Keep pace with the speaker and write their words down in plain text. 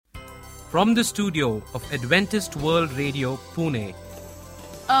From the studio of Adventist World Radio, Pune,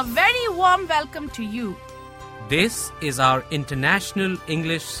 a very warm welcome to you. This is our International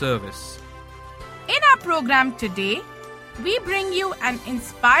English Service. In our program today, we bring you an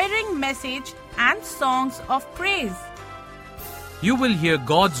inspiring message and songs of praise. You will hear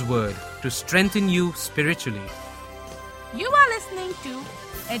God's Word to strengthen you spiritually. You are listening to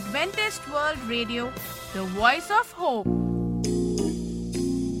Adventist World Radio, the voice of hope.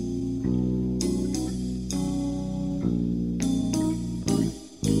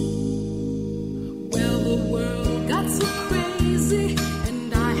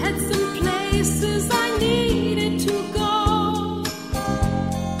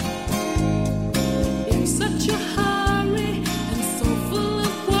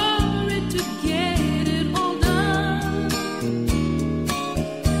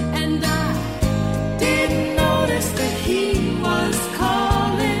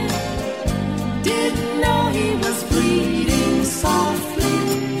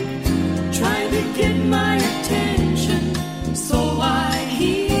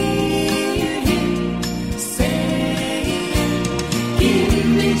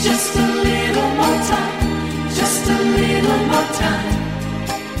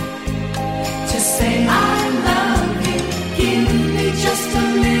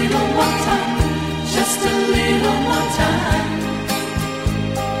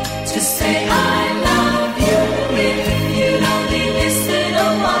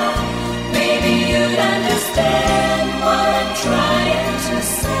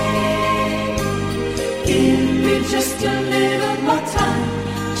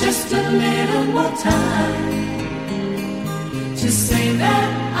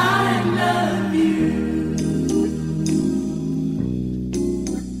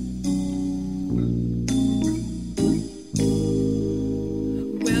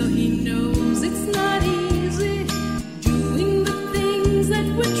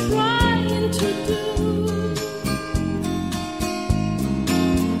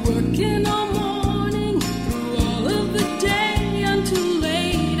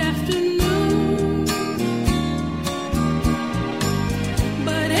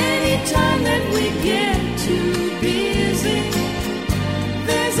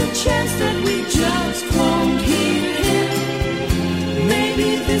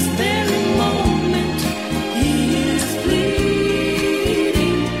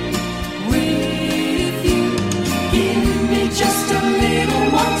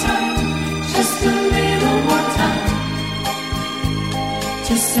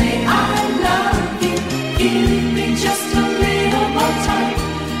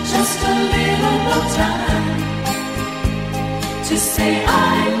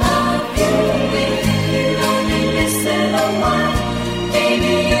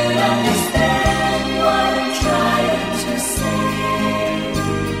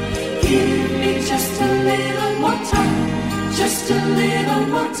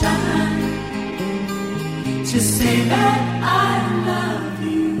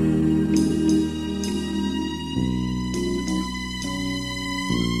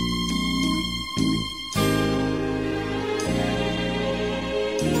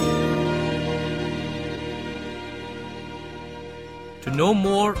 To know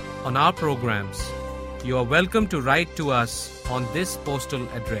more on our programs, you are welcome to write to us on this postal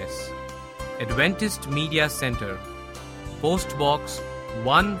address: Adventist Media Center, Post Box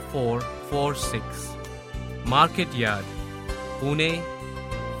 1446, Market Yard, Pune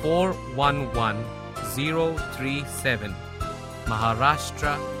 411037,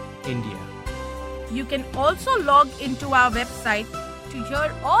 Maharashtra, India. You can also log into our website to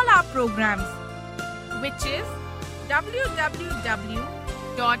hear all our programs, which is www.awr.org.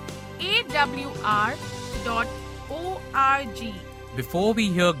 Before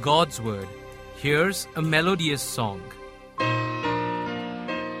we hear God's Word, here's a melodious song.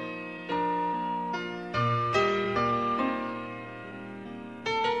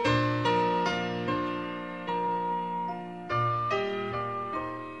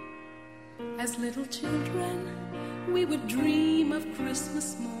 As little children, we would dream of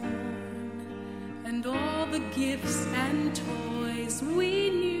Christmas morn and all the gifts and toys we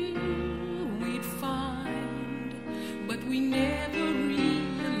knew we'd find. But we never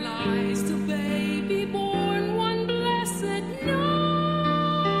realized the baby born one blessed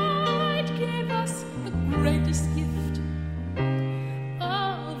night gave us the greatest gift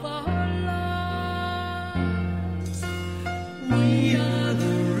of our lives. We are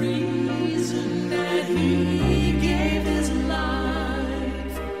the reason that He gave His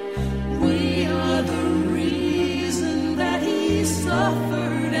life. We are the reason that He suffered.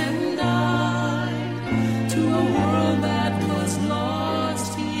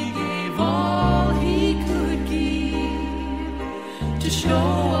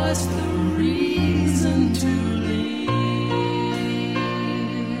 show us the reason to live.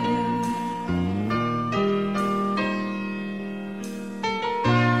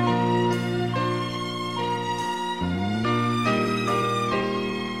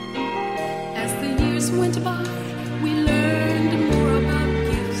 As the years went by, we learned more about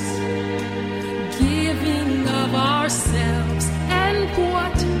gifts, giving of ourselves, and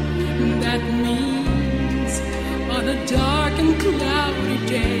what that means. On a dark and cloudy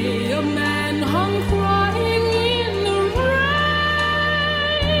day, a man hung crying in the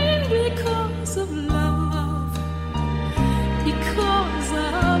rain because of love, because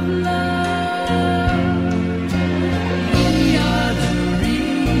of love. We are the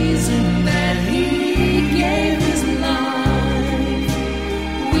reason that he gave his life.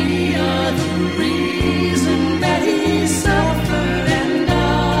 We are the reason that he suffered and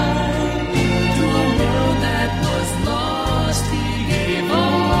died. To a world that was lost, he gave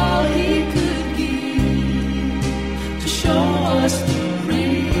all he could give to show us the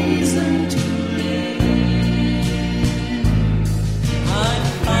reason to live. I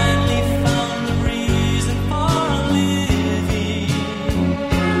finally found the reason for living.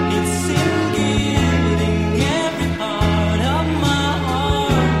 It's in giving every part of my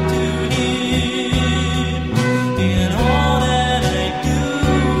heart to Him. In all that I do,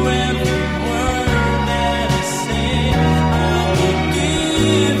 every word that I say, I'll be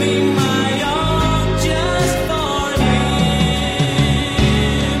giving my all just for Him.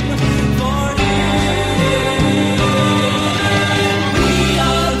 For Him. We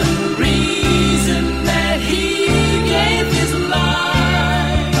are the reason that he gave his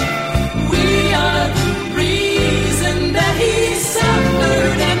life. We are the reason that he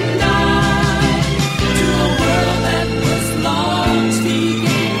suffered and died. To a world that was lost, he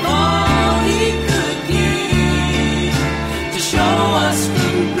gave all he could give to show us the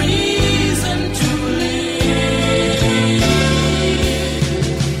reason to live.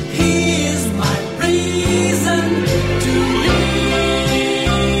 He is my reason to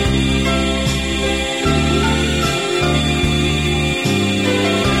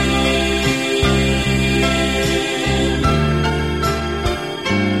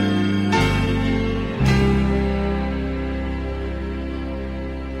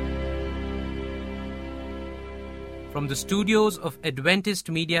From the studios of Adventist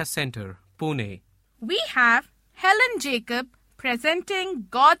Media Center, Pune, We have Helen Jacob presenting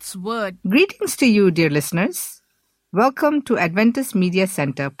God's Word. Greetings to you, dear listeners. Welcome to Adventist Media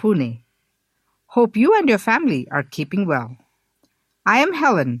Center, Pune. Hope you and your family are keeping well. I am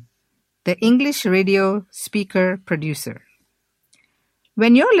Helen, the English radio speaker producer.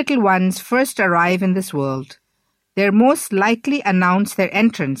 When your little ones first arrive in this world, they most likely announce their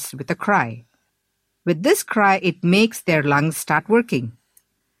entrance with a cry. With this cry, it makes their lungs start working.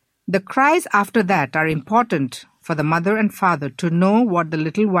 The cries after that are important for the mother and father to know what the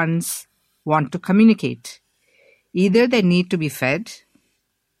little ones want to communicate. Either they need to be fed,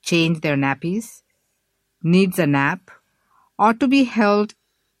 change their nappies, needs a nap, or to be held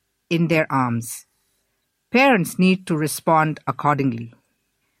in their arms. Parents need to respond accordingly.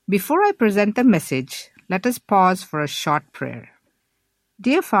 Before I present the message, let us pause for a short prayer.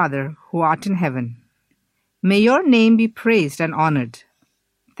 Dear Father, who art in heaven, may your name be praised and honored.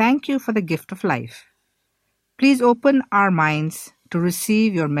 Thank you for the gift of life. Please open our minds to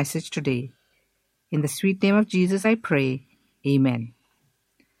receive your message today. In the sweet name of Jesus I pray. Amen.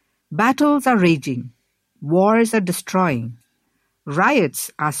 Battles are raging. Wars are destroying.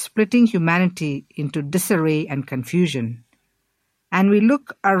 Riots are splitting humanity into disarray and confusion. And we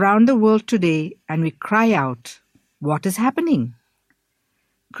look around the world today and we cry out, what is happening?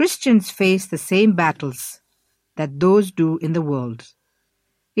 Christians face the same battles that those do in the world.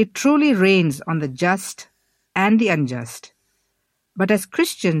 It truly rains on the just and the unjust. But as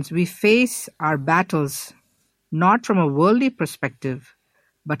Christians, we face our battles not from a worldly perspective,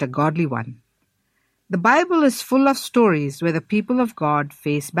 but a godly one. The Bible is full of stories where the people of God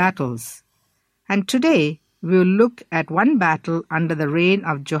face battles. And today, we will look at one battle under the reign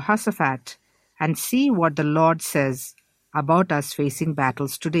of Jehoshaphat and see what the Lord says about us facing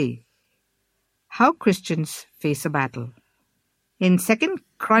battles today. How Christians face a battle. In 2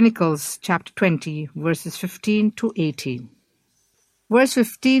 Chronicles chapter 20, verses 15 to 18. Verse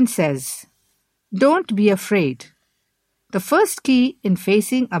 15 says, Don't be afraid. The first key in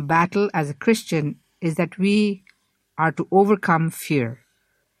facing a battle as a Christian is that we are to overcome fear.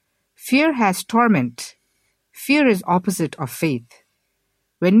 Fear has torment. Fear is opposite of faith.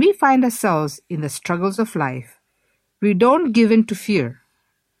 When we find ourselves in the struggles of life, we don't give in to fear.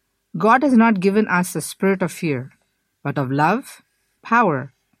 God has not given us a spirit of fear, but of love,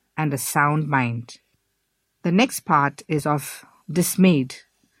 power, and a sound mind. The next part is of dismayed.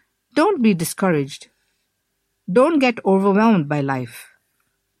 Don't be discouraged. Don't get overwhelmed by life.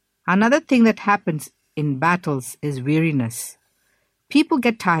 Another thing that happens in battles is weariness. People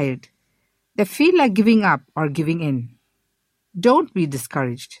get tired. They feel like giving up or giving in. Don't be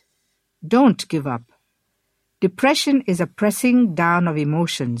discouraged. Don't give up. Depression is a pressing down of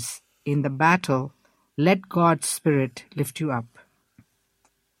emotions. In the battle, let God's Spirit lift you up.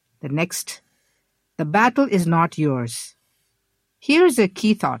 The battle is not yours. Here's a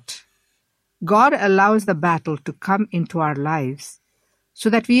key thought. God allows the battle to come into our lives so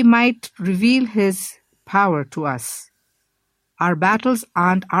that we might reveal His power to us. Our battles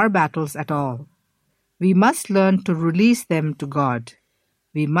aren't our battles at all. We must learn to release them to God.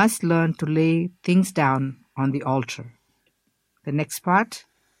 We must learn to lay things down on the altar. The next part.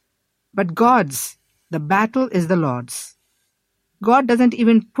 But the battle is the Lord's. God doesn't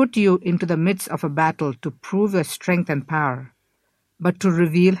even put you into the midst of a battle to prove your strength and power, but to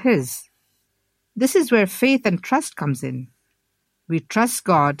reveal His. This is where faith and trust comes in. We trust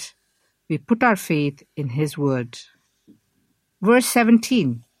God. We put our faith in His word. Verse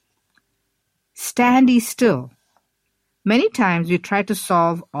 17. Stand ye still. Many times we try to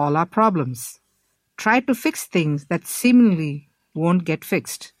solve all our problems, try to fix things that seemingly won't get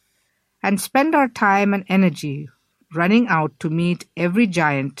fixed, and spend our time and energy running out to meet every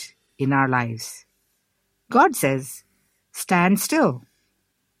giant in our lives. God says, stand still.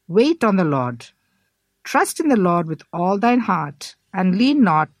 Wait on the Lord. Trust in the Lord with all thine heart, and lean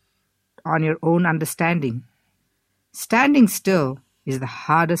not on your own understanding. Standing still is the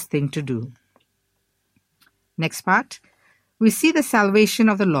hardest thing to do. Next part, we see the salvation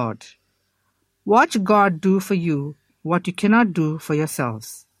of the Lord. Watch God do for you what you cannot do for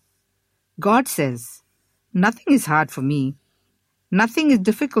yourselves. God says, nothing is hard for me. Nothing is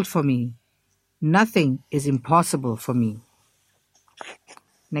difficult for me. Nothing is impossible for me.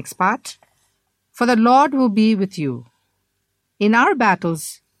 Next part. For the Lord will be with you. In our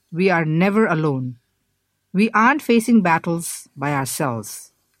battles, we are never alone. We aren't facing battles by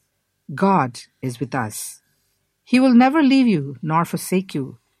ourselves. God is with us. He will never leave you nor forsake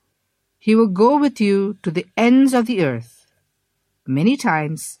you. He will go with you to the ends of the earth. Many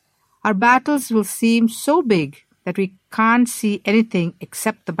times, our battles will seem so big that we can't see anything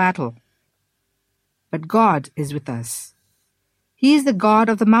except the battle. But God is with us. He is the God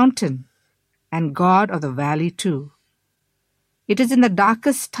of the mountain and God of the valley too. It is in the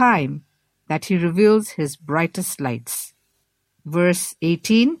darkest time that He reveals His brightest lights. Verse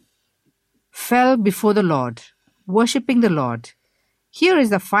 18, fell before the Lord, worshipping the Lord. Here is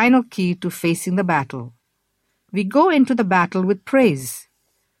the final key to facing the battle. We go into the battle with praise.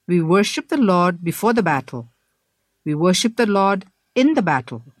 We worship the Lord before the battle. We worship the Lord in the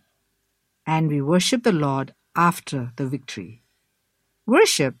battle. And we worship the Lord after the victory.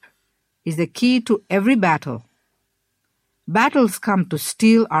 Worship is the key to every battle. Battles come to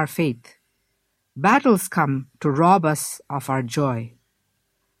steal our faith. Battles come to rob us of our joy.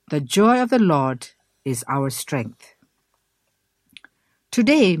 The joy of the Lord is our strength.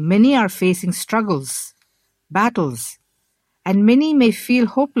 Today, many are facing struggles, battles, and many may feel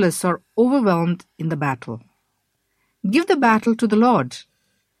hopeless or overwhelmed in the battle. Give the battle to the Lord.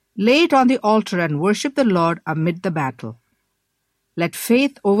 Lay it on the altar and worship the Lord amid the battle. Let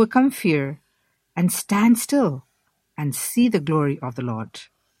faith overcome fear and stand still and see the glory of the Lord.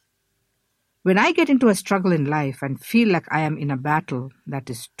 When I get into a struggle in life and feel like I am in a battle that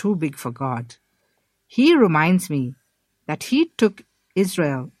is too big for God, He reminds me that He took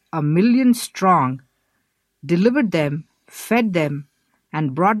Israel 1,000,000 strong, delivered them, fed them,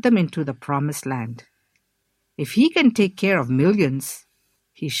 and brought them into the promised land. If He can take care of millions,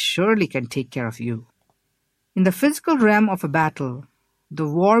 He surely can take care of you. In the physical realm of a battle, the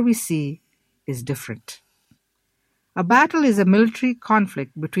war we see is different. A battle is a military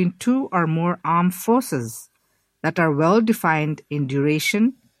conflict between two or more armed forces that are well defined in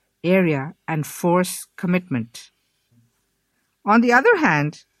duration, area, and force commitment. On the other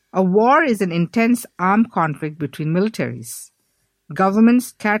hand, a war is an intense armed conflict between militaries,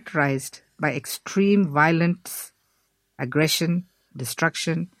 governments characterized by extreme violence, aggression,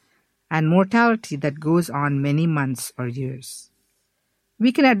 destruction, and mortality that goes on many months or years.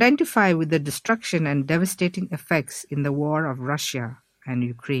 We can identify with the destruction and devastating effects in the war of Russia and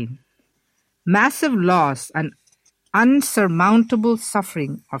Ukraine. Massive loss and unsurmountable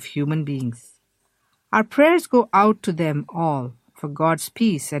suffering of human beings. Our prayers go out to them all for God's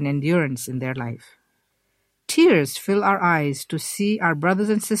peace and endurance in their life. Tears fill our eyes to see our brothers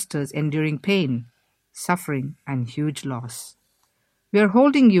and sisters enduring pain, suffering, and huge loss. we are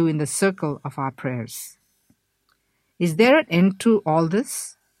holding you in the circle of our prayers. Is there an end to all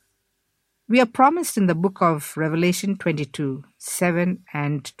this? We are promised in the book of Revelation 22, 7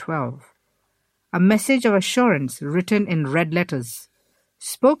 and 12, a message of assurance written in red letters,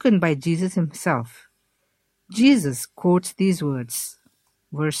 spoken by Jesus himself. Jesus quotes these words.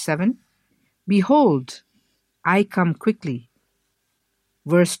 Verse 7, "Behold, I come quickly."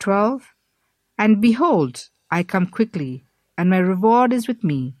 Verse 12, "And behold, I come quickly, and my reward is with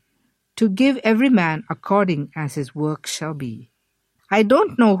me, to give every man according as his work shall be." I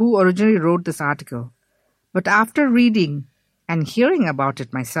don't know who originally wrote this article, but after reading and hearing about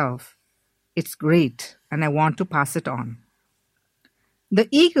it myself, it's great and I want to pass it on. The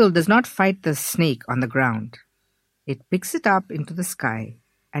eagle does not fight the snake on the ground. It picks it up into the sky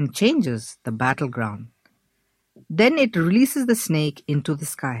and changes the battleground. Then it releases the snake into the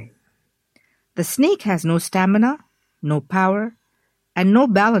sky. The snake has no stamina, no power, and no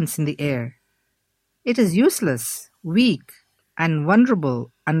balance in the air. It is useless, weak, and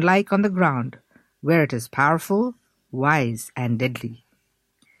vulnerable, unlike on the ground, where it is powerful, wise, and deadly.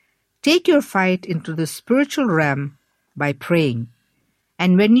 Take your fight into the spiritual realm by praying,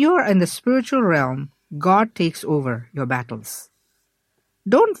 and when you are in the spiritual realm, God takes over your battles.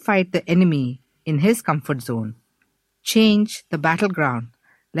 Don't fight the enemy in his comfort zone. Change the battleground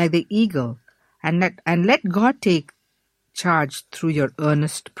like the eagle and let God take charge through your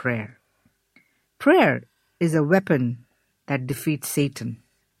earnest prayer. Prayer is a weapon that defeats Satan.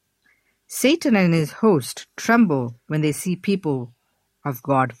 Satan and his host tremble when they see people of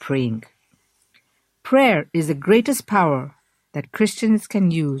God praying. Prayer is the greatest power that Christians can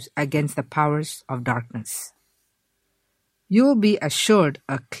use against the powers of darkness. You will be assured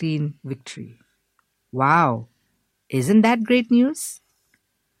a clean victory. Wow! Isn't that great news?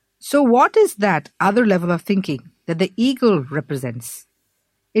 So what is that other level of thinking that the eagle represents?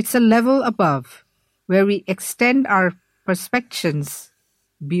 It's a level above where we extend our perceptions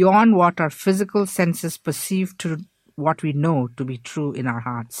beyond what our physical senses perceive to what we know to be true in our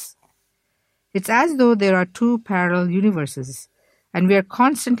hearts. It's as though there are two parallel universes, and we are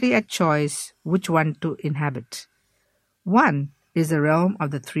constantly at choice which one to inhabit. One is the realm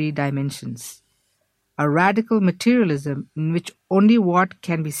of the three dimensions, a radical materialism in which only what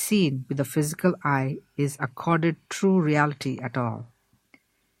can be seen with the physical eye is accorded true reality at all.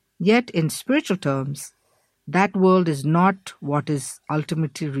 Yet in spiritual terms, that world is not what is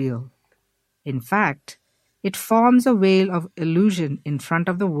ultimately real. In fact, it forms a veil of illusion in front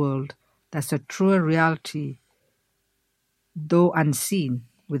of the world that's a truer reality, though unseen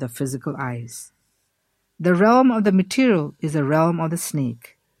with the physical eyes. The realm of the material is the realm of the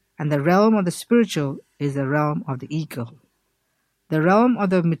snake, and the realm of the spiritual is the realm of the eagle. The realm of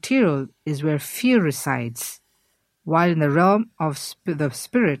the material is where fear resides, while in the realm of the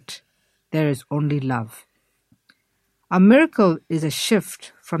spirit there is only love. A miracle is a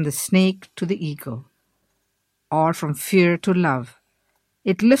shift from the snake to the eagle, or from fear to love.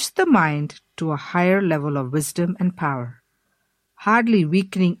 It lifts the mind to a higher level of wisdom and power, hardly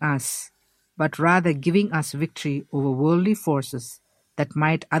weakening us, but rather giving us victory over worldly forces that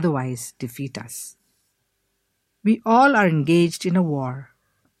might otherwise defeat us. We all are engaged in a war,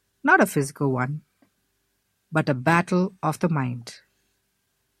 not a physical one, but a battle of the mind.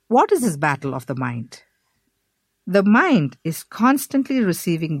 What is this battle of the mind? The mind is constantly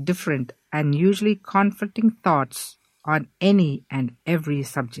receiving different and usually conflicting thoughts on any and every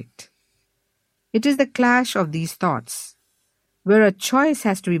subject. It is the clash of these thoughts where a choice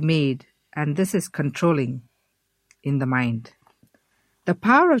has to be made, and this is controlling in the mind. The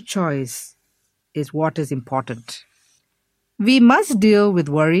power of choice is what is important. We must deal with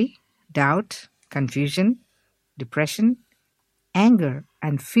worry, doubt, confusion, depression, anger,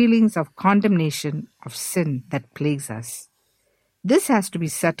 and feelings of condemnation of sin that plagues us. This has to be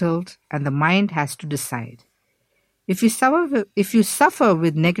settled, and the mind has to decide. If you suffer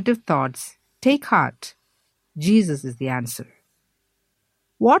with negative thoughts, take heart. Jesus is the answer.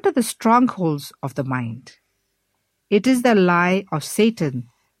 What are the strongholds of the mind? It is the lie of Satan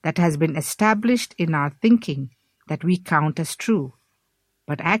that has been established in our thinking that we count as true,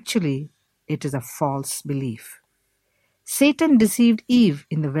 but actually it is a false belief. Satan deceived Eve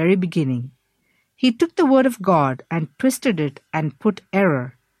in the very beginning. He took the word of God and twisted it and put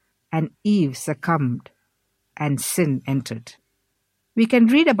error, and Eve succumbed, and sin entered. We can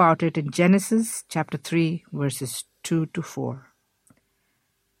read about it in Genesis chapter 3, verses 2 to 4.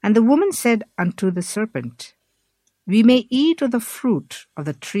 And the woman said unto the serpent, We may eat of the fruit of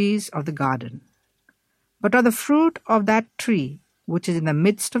the trees of the garden. But of the fruit of that tree which is in the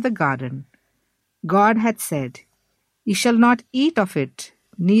midst of the garden, God had said, Ye shall not eat of it,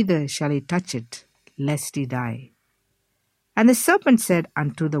 neither shall ye touch it, lest ye die. And the serpent said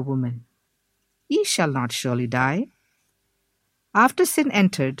unto the woman, Ye shall not surely die. After sin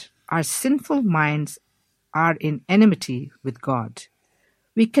entered, our sinful minds are in enmity with God.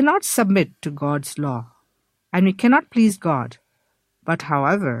 We cannot submit to God's law, and we cannot please God. But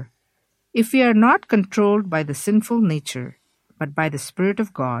however, if we are not controlled by the sinful nature, but by the Spirit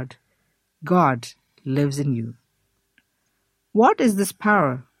of God, God lives in you. What is this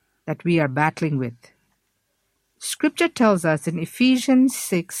power that we are battling with? Scripture tells us in Ephesians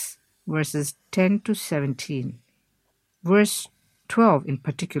 6, verses 10 to 17, verse 12 in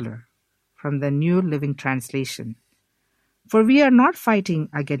particular, from the New Living Translation. For we are not fighting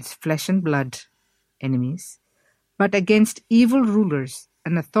against flesh and blood enemies, but against evil rulers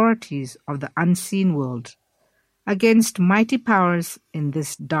and authorities of the unseen world, against mighty powers in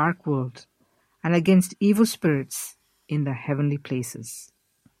this dark world, and against evil spirits in the heavenly places.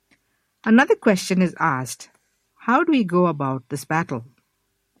 Another question is asked, how do we go about this battle?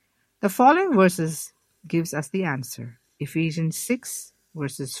 The following verses gives us the answer. Ephesians 6,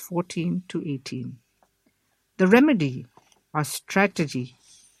 verses 14 to 18. The remedy or strategy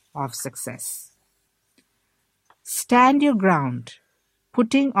of success. Stand your ground,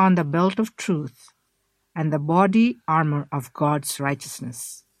 putting on the belt of truth and the body armor of God's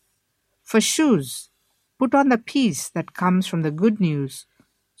righteousness. For shoes, put on the peace that comes from the good news,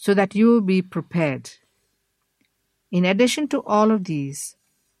 so that you will be prepared. In addition to all of these,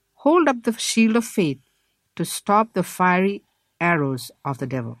 hold up the shield of faith to stop the fiery arrows of the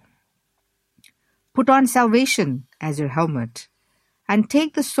devil. Put on salvation as your helmet, and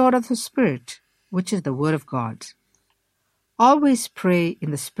take the sword of the Spirit, which is the Word of God. Always pray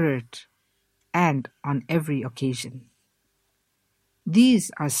in the Spirit and on every occasion.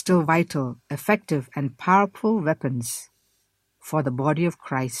 These are still vital, effective, and powerful weapons for the body of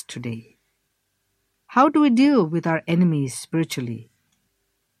Christ today. How do we deal with our enemies spiritually?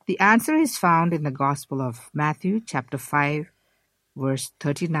 The answer is found in the Gospel of Matthew chapter 5, verse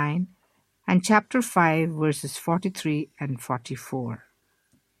 39, and chapter 5, verses 43 and 44.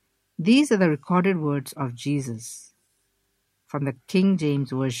 These are the recorded words of Jesus from the King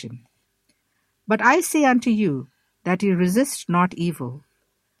James Version. But I say unto you, that ye resist not evil,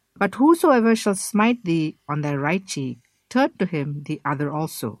 but whosoever shall smite thee on thy right cheek, turn to him the other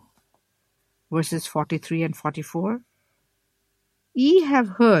also. Verses 43 and 44. Ye have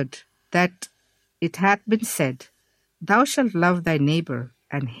heard that it hath been said, Thou shalt love thy neighbor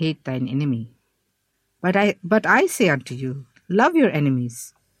and hate thine enemy. But I say unto you, love your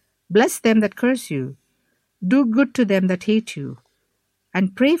enemies, bless them that curse you, do good to them that hate you,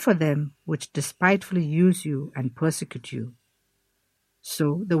 and pray for them which despitefully use you and persecute you.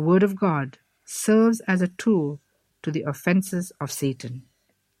 So the word of God serves as a tool to the offenses of Satan.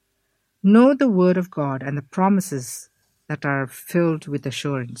 Know the word of God and the promises that are filled with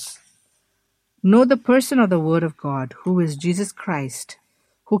assurance. Know the person of the word of God, who is Jesus Christ,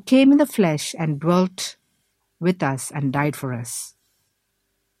 who came in the flesh and dwelt with us and died for us.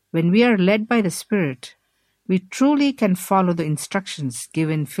 When we are led by the Spirit, we truly can follow the instructions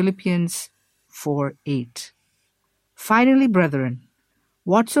given Philippians 4:8. Finally, brethren,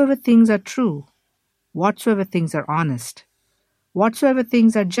 whatsoever things are true, whatsoever things are honest, whatsoever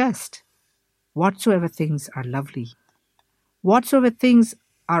things are just, whatsoever things are lovely, whatsoever things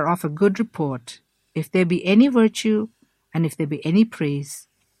are of a good report, if there be any virtue, and if there be any praise,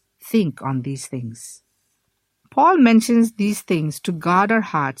 think on these things. Paul mentions these things to guard our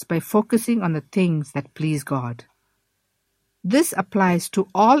hearts by focusing on the things that please God. This applies to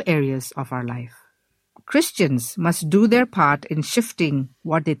all areas of our life. Christians must do their part in shifting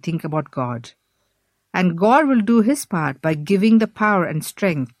what they think about God, and God will do His part by giving the power and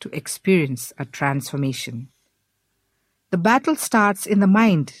strength to experience a transformation. The battle starts in the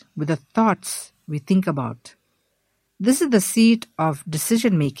mind with the thoughts we think about. This is the seat of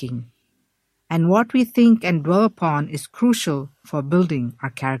decision-making, and what we think and dwell upon is crucial for building our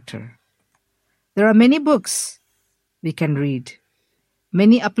character. There are many books we can read,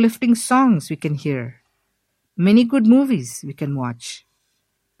 many uplifting songs we can hear, many good movies we can watch.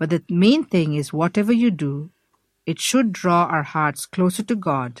 But the main thing is, whatever you do, it should draw our hearts closer to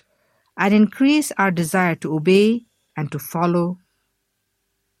God and increase our desire to obey and to follow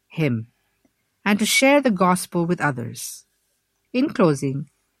Him, and to share the gospel with others. In closing,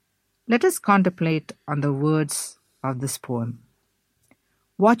 let us contemplate on the words of this poem.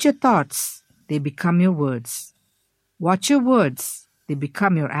 Watch your thoughts, they become your words. Watch your words, they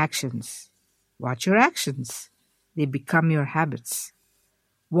become your actions. Watch your actions, they become your habits.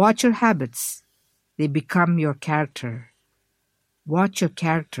 Watch your habits, they become your character. Watch your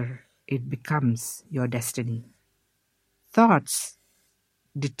character, it becomes your destiny. Thoughts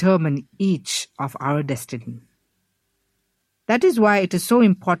determine each of our destiny. That is why it is so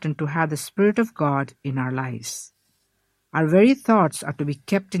important to have the Spirit of God in our lives. Our very thoughts are to be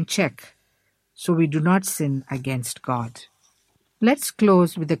kept in check so we do not sin against God. Let's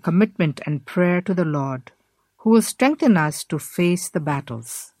close with a commitment and prayer to the Lord, who will strengthen us to face the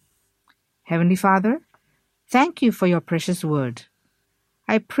battles. Heavenly Father, thank you for your precious word.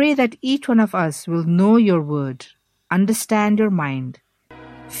 I pray that each one of us will know your word, understand your mind,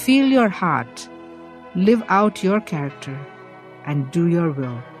 feel your heart, live out your character, and do your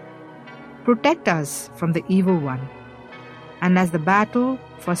will. Protect us from the evil one. And as the battle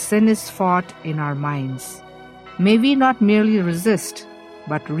for sin is fought in our minds, may we not merely resist,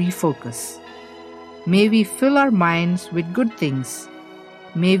 but refocus. May we fill our minds with good things.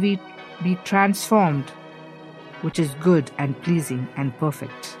 May we be transformed, which is good and pleasing and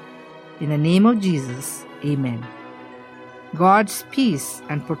perfect. In the name of Jesus, amen. God's peace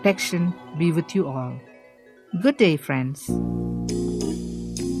and protection be with you all. Good day, friends. Well,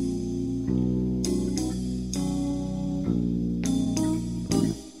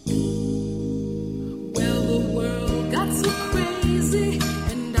 the world got so crazy,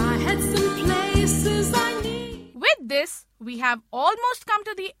 and I had some places I need. With this, we have almost come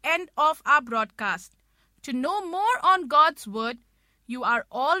to the end of our broadcast. To know more on God's Word, you are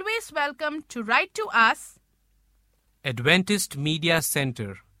always welcome to write to us. Adventist Media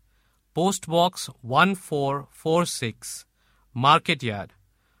Center, Post Box 1446, Market Yard,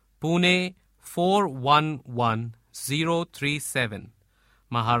 Pune 411037,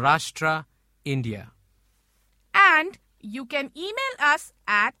 Maharashtra, India. And you can email us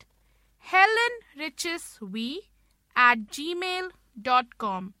at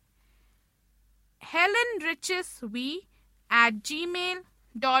helenrichesv@gmail.com.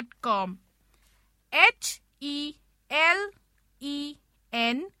 helenrichesv@gmail.com.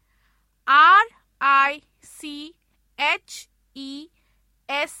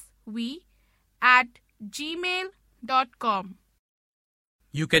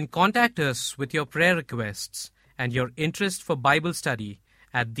 You can contact us with your prayer requests and your interest for Bible study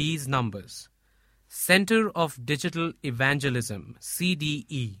at these numbers. Center of Digital Evangelism,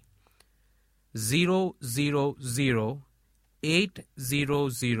 CDE,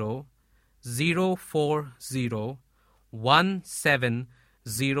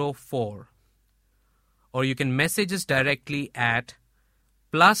 000-800-040-1704. Or you can message us directly at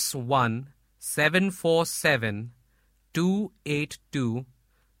 +1 747 282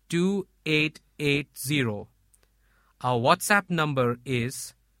 2880. Our WhatsApp number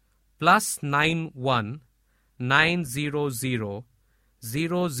is +91 900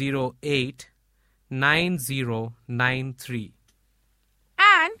 008 9093.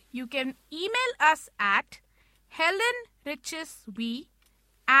 And you can email us at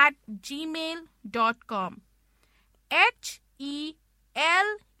helenrichesv@gmail.com.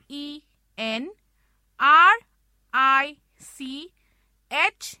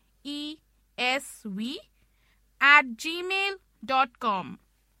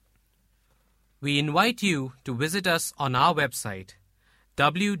 We invite you to visit us on our website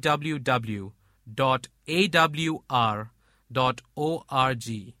www.awr.org.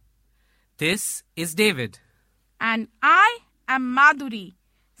 This is David. And I am Madhuri,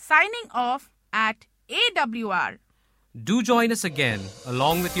 signing off at AWR. Do join us again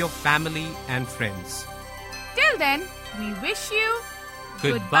along with your family and friends. Till then, we wish you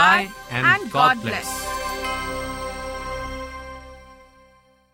Goodbye and God bless.